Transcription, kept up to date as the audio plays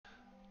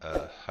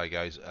Hi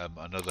guys,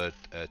 another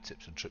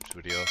tips and trips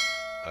video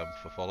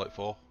for Fallout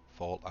 4.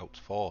 Fallout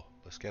 4,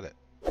 let's get it.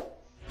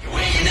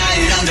 We're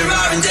united under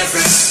our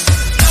indifference.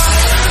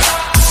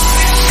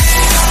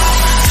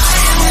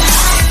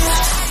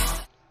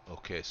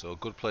 Okay, so a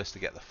good place to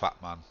get the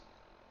Fatman,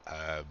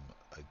 a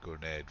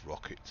grenade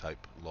rocket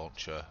type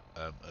launcher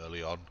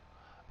early on,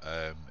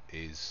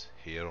 is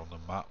here on the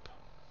map,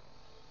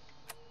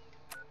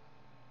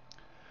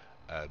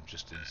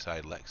 just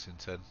inside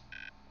Lexington.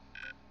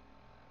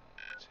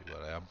 See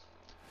where I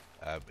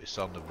am. It's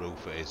on the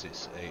roof.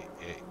 It's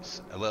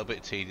a little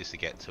bit tedious to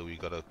get to. You've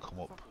got to come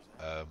up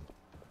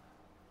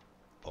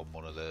on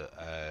one of the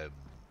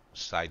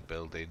side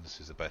buildings.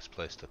 Is the best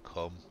place to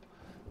come.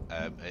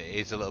 It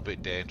is a little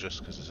bit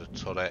dangerous because there's a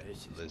turret.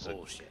 There's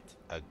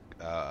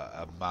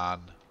a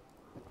man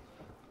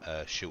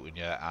shooting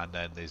you, and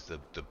then there's the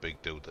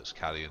big dude that's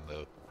carrying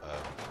the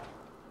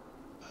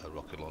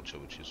rocket launcher,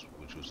 which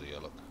was the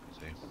look.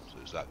 See, so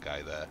there's that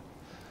guy there.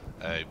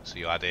 So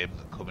you had him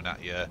coming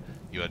at you.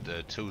 You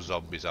had two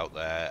zombies out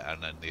there,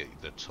 and then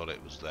the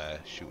turret was there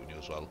shooting you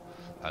as well.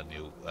 And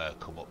you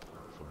come up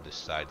from this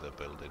side of the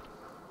building.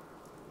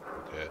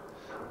 Okay,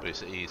 but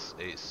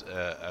it's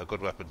a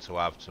good weapon to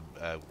have to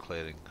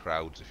clearing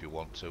crowds if you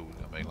want to.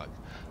 I mean,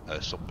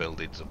 like some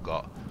buildings have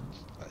got,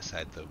 like I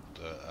said,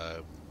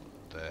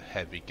 the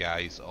heavy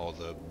guys or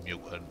the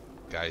mutant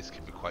guys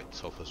can be quite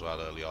tough as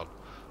well early on.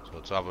 So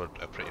to have a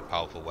pretty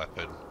powerful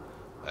weapon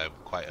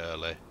quite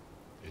early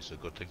is a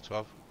good thing to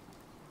have.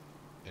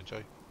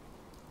 Enjoy.